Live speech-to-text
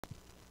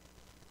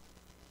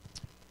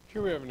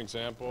Here we have an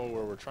example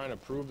where we're trying to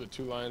prove that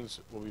two lines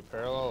will be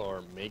parallel,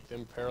 or make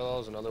them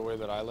parallel is another way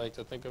that I like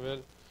to think of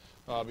it,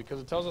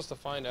 because it tells us to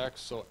find x,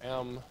 so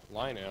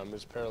line M,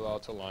 is parallel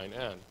to line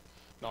N.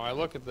 Now I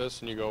look at this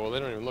and you go, well, they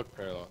don't even look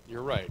parallel.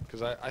 You're right,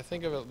 because I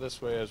think of it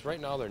this way as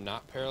right now they're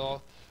not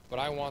parallel, but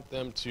I want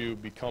them to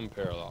become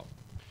parallel.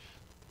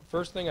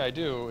 First thing I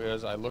do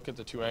is I look at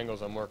the two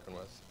angles I'm working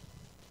with.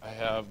 I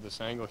have this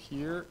angle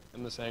here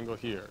and this angle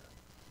here.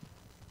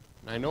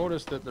 And I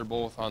notice that they're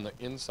both on the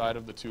inside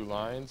of the two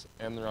lines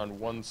and they're on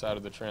one side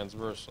of the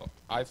transversal.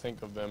 I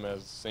think of them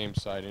as same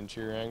side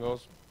interior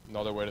angles.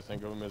 Another way to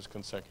think of them is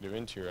consecutive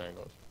interior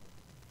angles.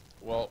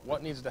 Well,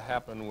 what needs to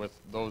happen with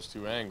those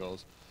two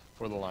angles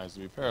for the lines to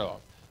be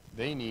parallel?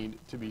 They need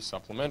to be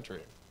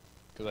supplementary.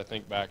 Because I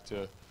think back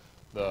to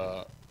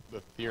the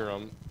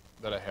theorem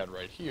that I had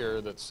right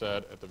here that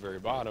said at the very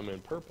bottom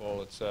in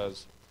purple, it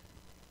says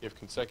if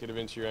consecutive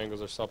interior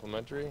angles are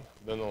supplementary,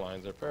 then the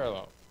lines are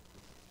parallel.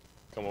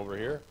 Come over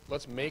here.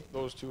 Let's make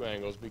those two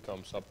angles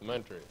become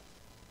supplementary.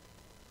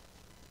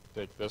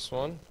 Take this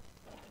one.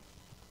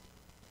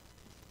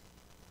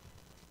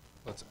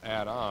 Let's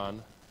add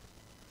on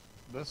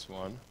this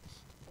one.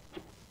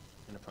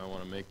 And if I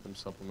want to make them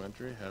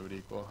supplementary, have it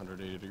equal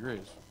 180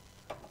 degrees.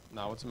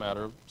 Now it's a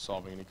matter of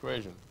solving an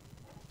equation.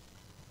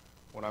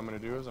 What I'm going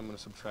to do is I'm going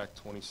to subtract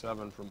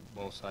 27 from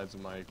both sides of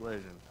my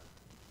equation.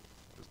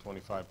 Because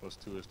 25 plus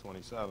 2 is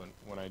 27.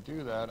 When I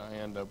do that, I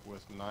end up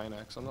with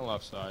 9x on the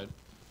left side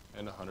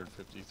and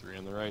 153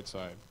 on the right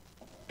side.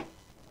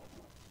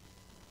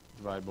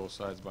 Divide both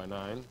sides by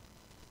 9,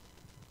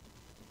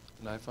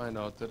 and I find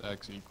out that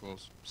x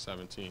equals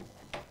 17.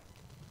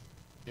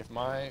 If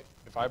I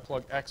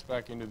plug x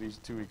back into these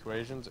two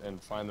equations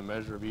and find the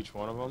measure of each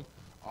one of them,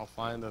 I'll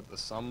find that the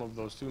sum of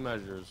those two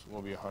measures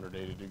will be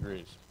 180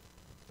 degrees.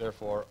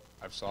 Therefore,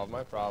 I've solved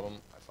my problem.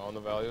 I found the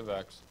value of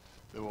x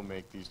that will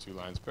make these two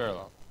lines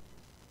parallel.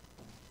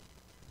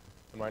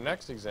 In my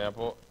next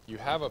example, you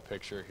have a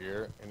picture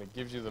here, and it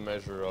gives you the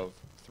measure of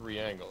three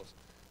angles.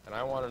 And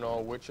I want to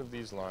know which of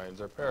these lines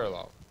are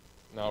parallel.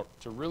 Now,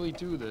 to really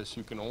do this,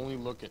 you can only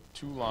look at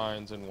two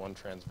lines and one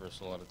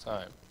transversal at a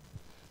time.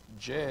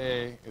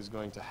 J is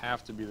going to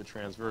have to be the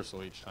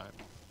transversal each time.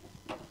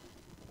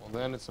 Well,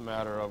 then it's a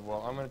matter of,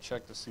 well, I'm going to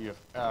check to see if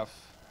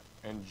F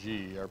and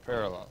G are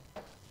parallel.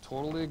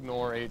 Totally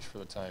ignore H for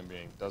the time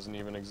being. Doesn't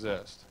even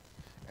exist.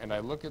 And I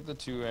look at the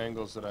two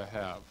angles that I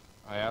have.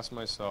 I ask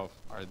myself,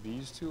 are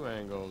these two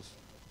angles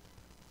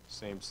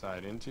same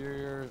side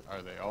interior?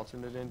 Are they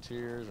alternate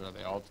interiors? Are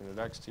they alternate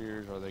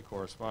exteriors? Are they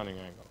corresponding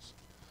angles?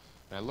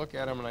 And I look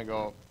at them and I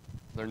go,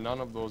 they're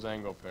none of those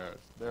angle pairs.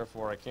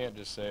 Therefore, I can't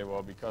just say,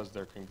 well, because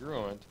they're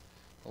congruent,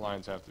 the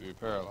lines have to be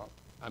parallel.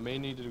 I may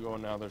need to go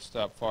another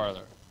step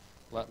farther.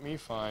 Let me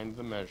find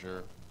the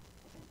measure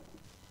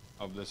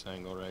of this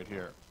angle right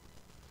here.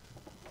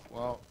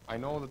 Well, I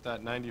know that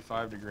that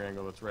 95-degree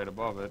angle that's right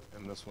above it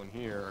and this one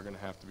here are going to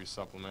have to be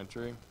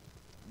supplementary.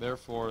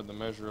 Therefore, the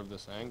measure of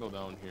this angle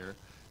down here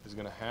is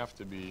going to have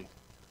to be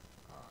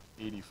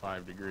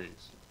 85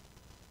 degrees.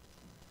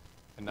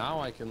 And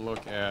now I can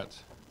look at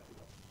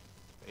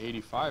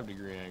the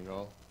 85-degree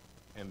angle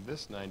and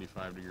this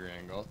 95-degree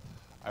angle.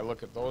 I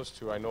look at those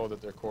two, I know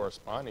that they're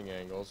corresponding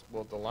angles.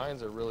 Well, if the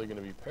lines are really going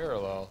to be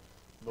parallel,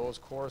 those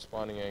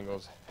corresponding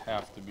angles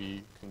have to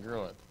be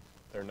congruent.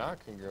 They're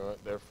not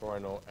congruent, therefore I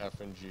know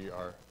F and G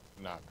are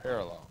not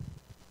parallel.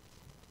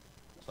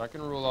 So I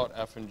can rule out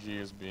F and G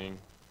as being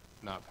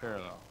not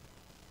parallel.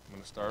 I'm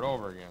going to start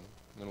over again.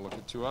 I'm going to look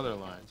at two other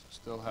lines.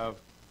 Still have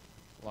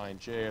line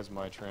J as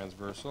my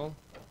transversal.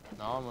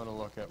 Now I'm going to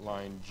look at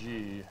line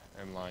G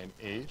and line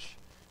H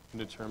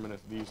and determine if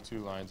these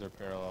two lines are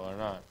parallel or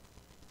not.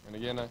 And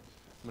again, I'm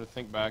going to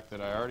think back that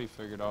I already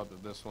figured out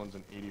that this one's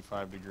an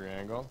 85-degree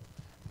angle,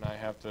 and I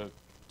have to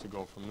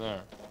go from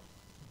there.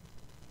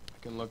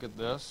 I can look at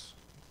this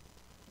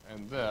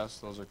and this.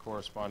 Those are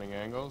corresponding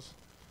angles.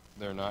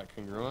 They're not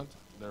congruent.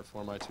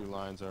 Therefore, my two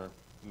lines are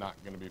not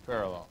going to be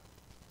parallel.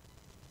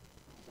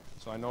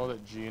 So I know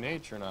that G and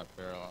H are not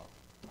parallel.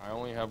 I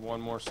only have one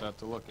more set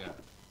to look at.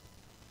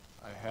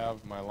 I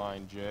have my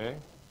line J,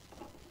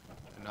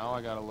 and now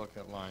I got to look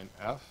at line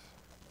F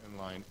and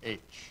line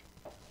H,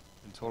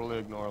 and totally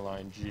ignore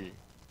line G.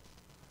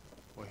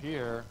 Well,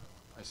 here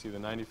I see the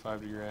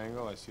 95-degree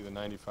angle. I see the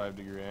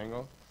 95-degree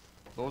angle.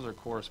 Those are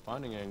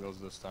corresponding angles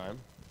this time,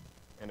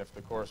 and if the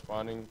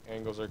corresponding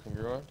angles are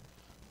congruent,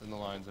 then the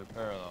lines are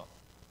parallel.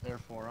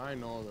 Therefore, I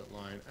know that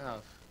line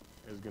F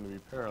is going to be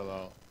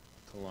parallel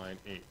to line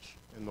H,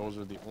 and those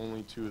are the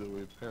only two that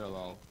we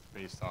parallel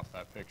based off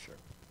that picture.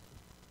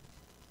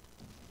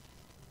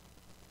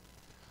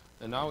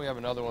 And now we have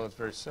another one that's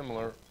very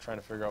similar, trying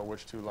to figure out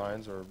which two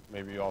lines, or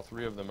maybe all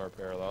three of them, are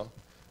parallel. And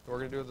we're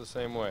going to do it the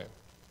same way,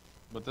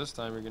 but this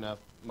time you're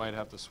might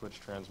have to switch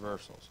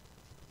transversals.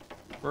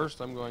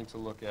 First, I'm going to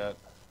look at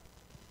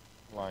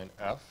line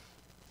F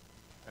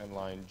and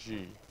line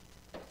G.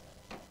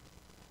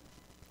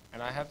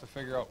 And I have to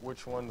figure out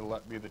which one to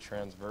let be the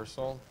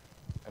transversal.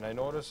 And I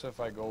notice if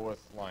I go with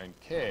line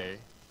K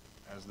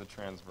as the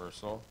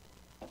transversal,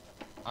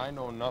 I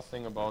know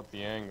nothing about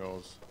the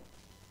angles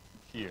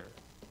here.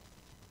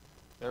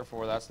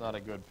 Therefore, that's not a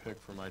good pick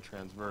for my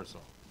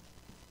transversal.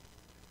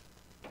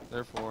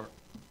 Therefore,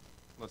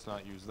 let's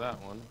not use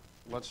that one.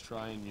 Let's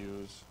try and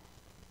use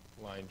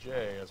line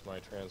J as my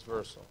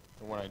transversal.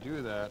 And when I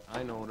do that,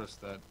 I notice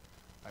that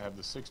I have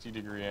the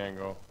 60-degree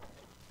angle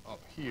up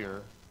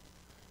here.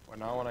 But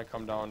now when I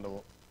come down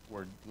to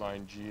where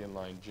line G and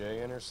line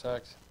J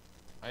intersect,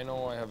 I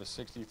know I have a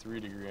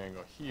 63-degree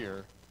angle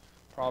here.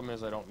 Problem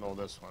is I don't know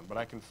this one, but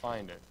I can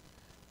find it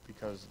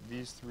because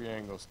these three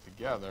angles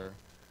together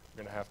are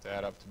going to have to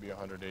add up to be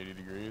 180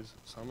 degrees.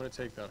 So I'm going to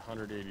take that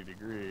 180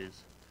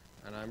 degrees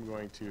and I'm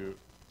going to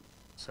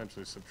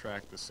essentially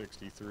subtract the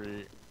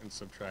 63 and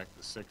subtract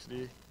the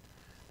 60.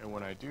 And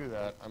when I do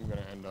that, I'm going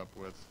to end up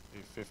with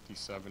a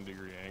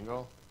 57-degree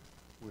angle,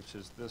 which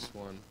is this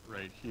one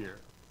right here.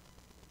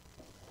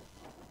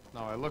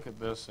 Now I look at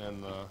this,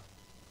 and the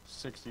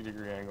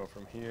 60-degree angle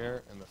from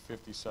here and the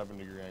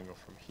 57-degree angle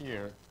from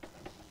here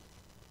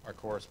are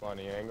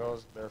corresponding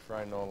angles. Therefore,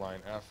 I know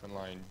line F and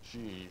line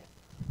G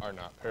are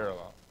not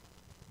parallel.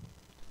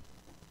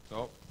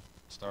 So,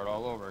 start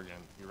all over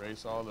again.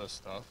 Erase all this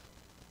stuff.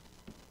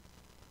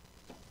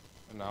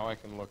 And now I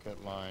can look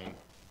at line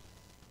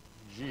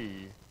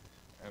G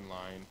and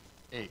line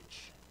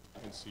H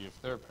and see if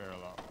they're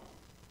parallel.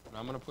 And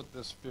I'm going to put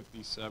this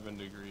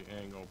 57-degree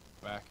angle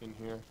back in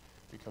here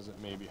because it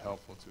may be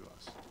helpful to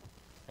us.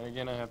 And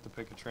again, I have to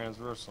pick a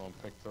transversal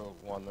and pick the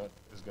one that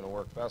is going to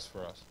work best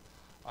for us.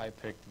 I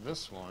picked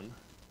this one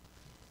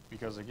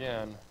because,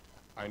 again,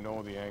 I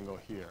know the angle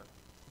here.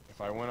 If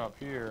I went up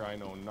here, I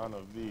know none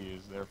of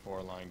these,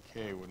 therefore line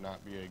K would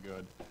not be a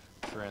good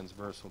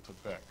transversal to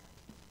pick.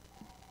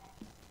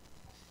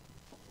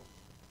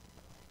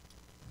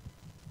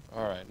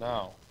 Alright,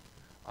 now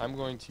I'm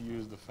going to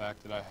use the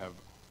fact that I have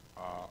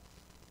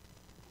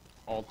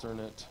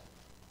alternate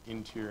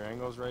interior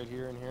angles right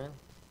here and here,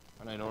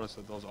 and I notice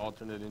that those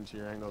alternate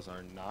interior angles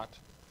are not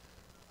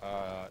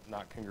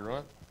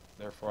congruent.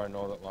 Therefore, I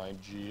know that line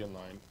G and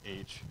line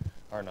H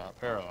are not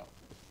parallel.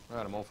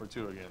 Alright, I'm 0 for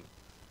 2 again.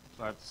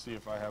 So I have to see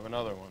if I have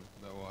another one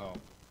that will help.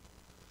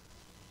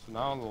 So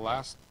now the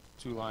last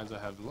two lines I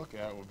have to look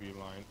at will be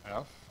line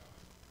F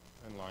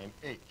and line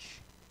H.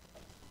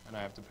 And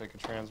I have to pick a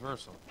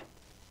transversal.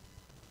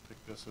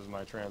 Pick this as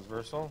my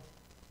transversal.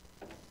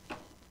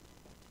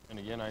 And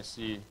again, I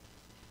see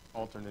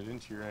alternate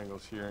interior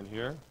angles here and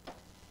here.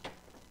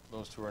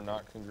 Those two are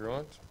not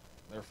congruent.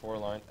 Therefore,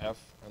 line F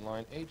and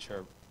line H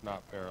are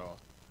not parallel.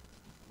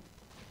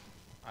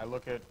 I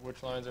look at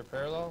which lines are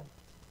parallel.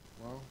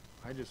 Well,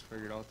 I just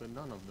figured out that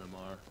none of them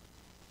are.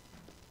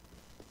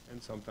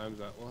 And sometimes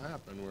that will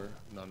happen where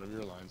none of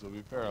your lines will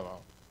be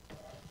parallel.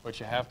 But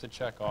you have to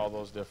check all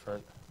those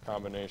different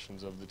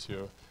combinations of the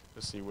two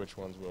to see which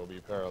ones will be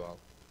parallel.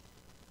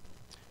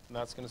 And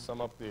that's going to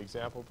sum up the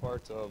example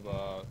part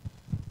of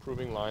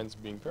proving lines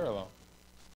being parallel.